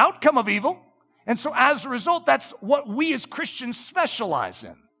have to have an outcome of evil. And so as a result, that's what we as Christians specialize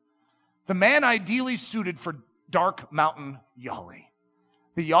in. The man ideally suited for Dark Mountain Yali.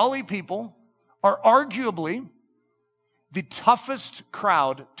 The Yali people are arguably the toughest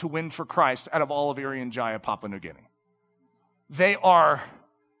crowd to win for Christ out of all of Irian Jaya, Papua New Guinea. They are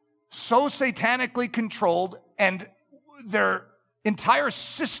so satanically controlled, and their entire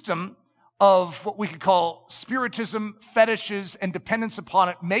system of what we could call spiritism, fetishes, and dependence upon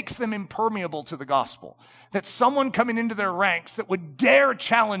it makes them impermeable to the gospel. That someone coming into their ranks that would dare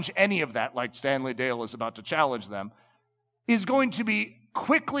challenge any of that, like Stanley Dale is about to challenge them, is going to be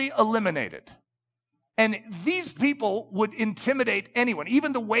quickly eliminated. And these people would intimidate anyone,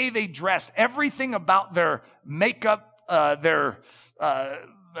 even the way they dressed, everything about their makeup, I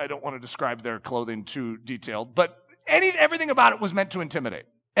don't want to describe their clothing too detailed, but everything about it was meant to intimidate.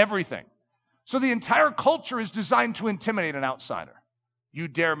 Everything. So the entire culture is designed to intimidate an outsider. You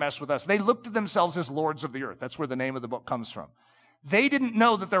dare mess with us. They looked at themselves as lords of the earth. That's where the name of the book comes from. They didn't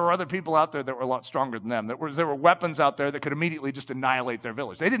know that there were other people out there that were a lot stronger than them. There were weapons out there that could immediately just annihilate their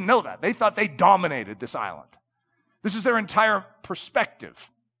village. They didn't know that. They thought they dominated this island. This is their entire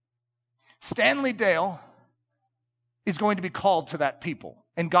perspective. Stanley Dale is going to be called to that people,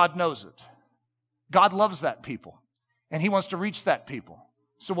 and God knows it. God loves that people, and he wants to reach that people.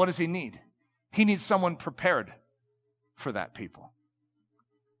 So what does he need? He needs someone prepared for that people.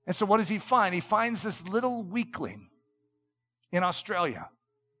 And so what does he find? He finds this little weakling in Australia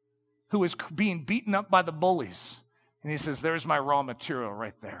who is being beaten up by the bullies. And he says, there's my raw material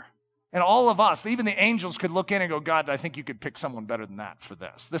right there. And all of us, even the angels, could look in and go, God, I think you could pick someone better than that for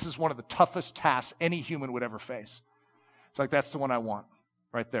this. This is one of the toughest tasks any human would ever face. It's like, that's the one I want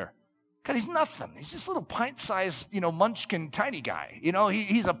right there. God, he's nothing. He's just a little pint-sized, munchkin tiny guy.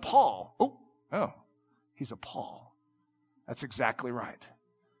 He's a Paul. Oh, he's a Paul. That's exactly right.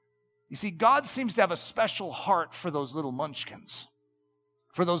 You see, God seems to have a special heart for those little munchkins,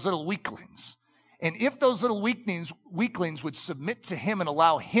 for those little weaklings. And if those little weaklings would submit to him and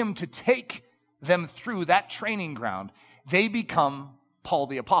allow him to take them through that training ground, they become Paul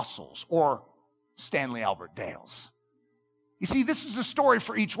the Apostles or Stanley Albert Dales. You see, this is a story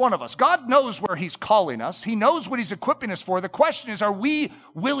for each one of us. God knows where he's calling us. He knows what he's equipping us for. The question is, are we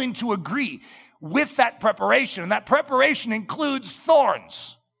willing to agree with that preparation? And that preparation includes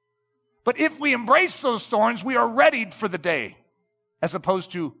thorns. But if we embrace those thorns, we are readied for the day as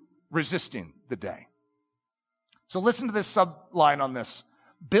opposed to resisting the day. So listen to this subline on this.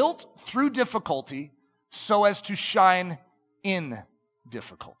 Built through difficulty so as to shine in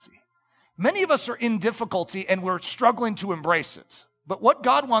difficulty. Many of us are in difficulty and we're struggling to embrace it. But what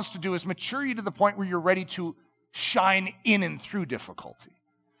God wants to do is mature you to the point where you're ready to shine in and through difficulty.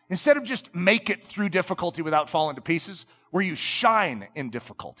 Instead of just make it through difficulty without falling to pieces, where you shine in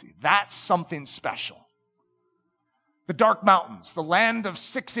difficulty. That's something special. The Dark Mountains, the land of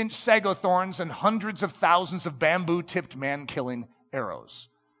 6-inch sago thorns and hundreds of thousands of bamboo-tipped man-killing arrows.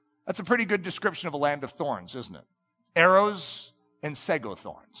 That's a pretty good description of a land of thorns, isn't it? Arrows and sago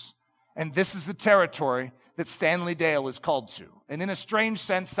thorns. And this is the territory that Stanley Dale is called to. And in a strange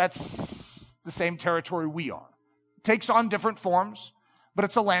sense, that's the same territory we are. It takes on different forms, but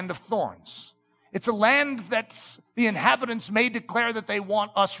it's a land of thorns. It's a land that the inhabitants may declare that they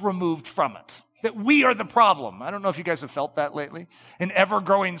want us removed from it, that we are the problem. I don't know if you guys have felt that lately, an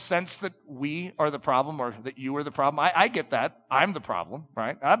ever-growing sense that we are the problem or that you are the problem. I get that. I'm the problem,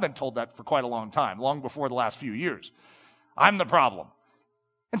 right? I've been told that for quite a long time, long before the last few years. I'm the problem.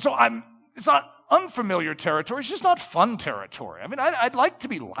 And so it's not unfamiliar territory. It's just not fun territory. I mean, I'd like to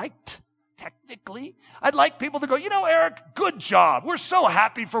be liked. Technically, I'd like people to go, Eric, good job. We're so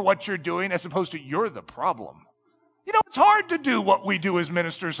happy for what you're doing, as opposed to you're the problem. It's hard to do what we do as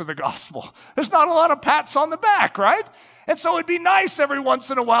ministers of the gospel. There's not a lot of pats on the back, right? And so it'd be nice every once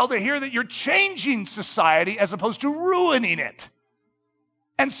in a while to hear that you're changing society as opposed to ruining it.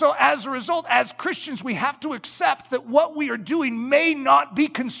 And so as a result, as Christians, we have to accept that what we are doing may not be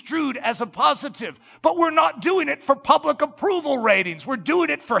construed as a positive, but we're not doing it for public approval ratings. We're doing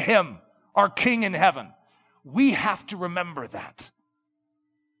it for him, our King in heaven. We have to remember that.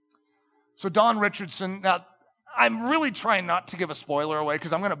 So Don Richardson, now I'm really trying not to give a spoiler away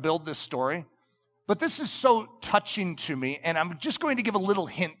because I'm going to build this story, but this is so touching to me, and I'm just going to give a little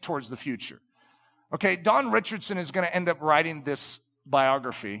hint towards the future. Okay, Don Richardson is going to end up writing this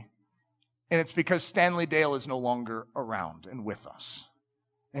biography, and it's because Stanley Dale is no longer around and with us.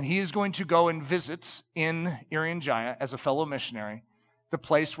 And he is going to go and visit in Irian Jaya as a fellow missionary, the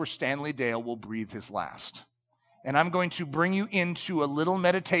place where Stanley Dale will breathe his last. And I'm going to bring you into a little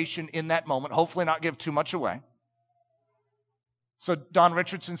meditation in that moment, hopefully not give too much away. So Don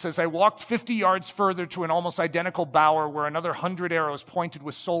Richardson says, I walked 50 yards further to an almost identical bower where another 100 arrows pointed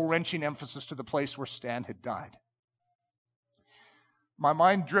with soul-wrenching emphasis to the place where Stan had died. My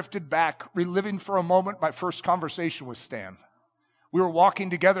mind drifted back, reliving for a moment my first conversation with Stan. We were walking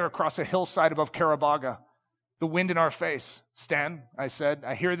together across a hillside above Karabaga, the wind in our face. Stan, I said,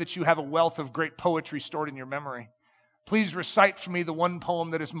 I hear that you have a wealth of great poetry stored in your memory. Please recite for me the one poem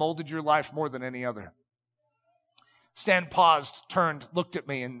that has molded your life more than any other. Stan paused, turned, looked at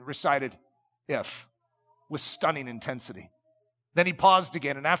me, and recited If with stunning intensity. Then he paused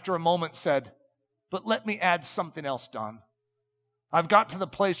again, and after a moment said, but let me add something else, Don. I've got to the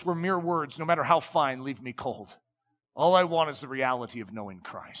place where mere words, no matter how fine, leave me cold. All I want is the reality of knowing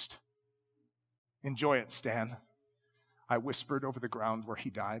Christ. Enjoy it, Stan, I whispered over the ground where he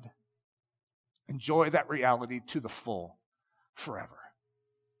died. Enjoy that reality to the full, forever.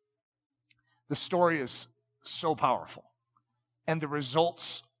 The story is so powerful, and the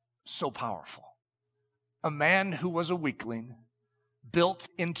results so powerful. A man who was a weakling built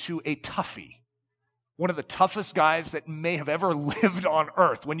into a toughie, one of the toughest guys that may have ever lived on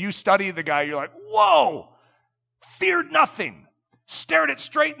earth. When you study the guy, you're like, whoa, feared nothing, stared it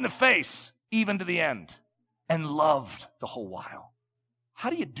straight in the face, even to the end, and loved the whole while. How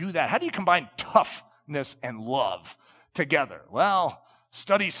do you do that? How do you combine toughness and love together? Well,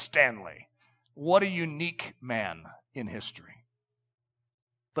 study Stanley. What a unique man in history.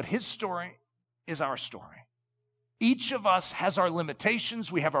 But his story is our story. Each of us has our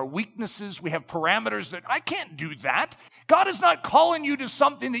limitations. We have our weaknesses. We have parameters that I can't do that. God is not calling you to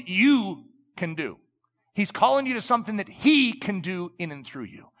something that you can do. He's calling you to something that he can do in and through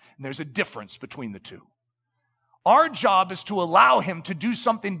you. And there's a difference between the two. Our job is to allow him to do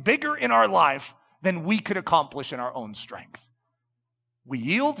something bigger in our life than we could accomplish in our own strength. We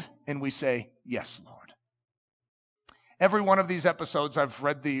yield and we say, yes, Lord. Every one of these episodes, I've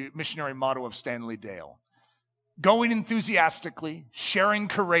read the missionary motto of Stanley Dale. Going enthusiastically, sharing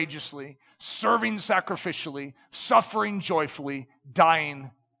courageously, serving sacrificially, suffering joyfully,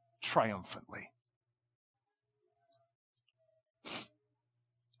 dying triumphantly.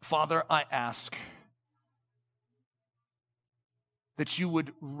 Father, I ask that you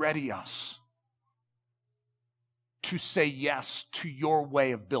would ready us to say yes to your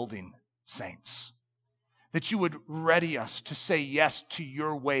way of building saints. That you would ready us to say yes to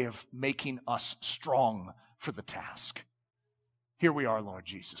your way of making us strong for the task. Here we are, Lord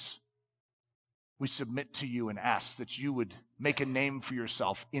Jesus. We submit to you and ask that you would make a name for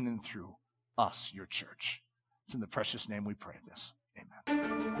yourself in and through us, your church. It's in the precious name we pray this. Amen.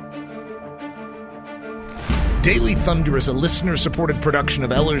 Daily Thunder is a listener-supported production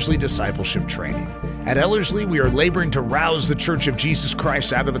of Ellerslie Discipleship Training. At Ellerslie, we are laboring to rouse the Church of Jesus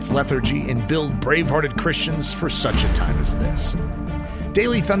Christ out of its lethargy and build brave-hearted Christians for such a time as this.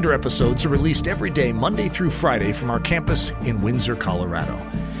 Daily Thunder episodes are released every day, Monday through Friday, from our campus in Windsor, Colorado.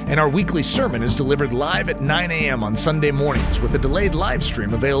 And our weekly sermon is delivered live at 9 a.m. on Sunday mornings with a delayed live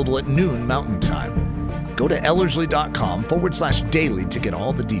stream available at noon Mountain Time. Go to ellerslie.com/daily to get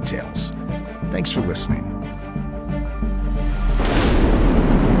all the details. Thanks for listening.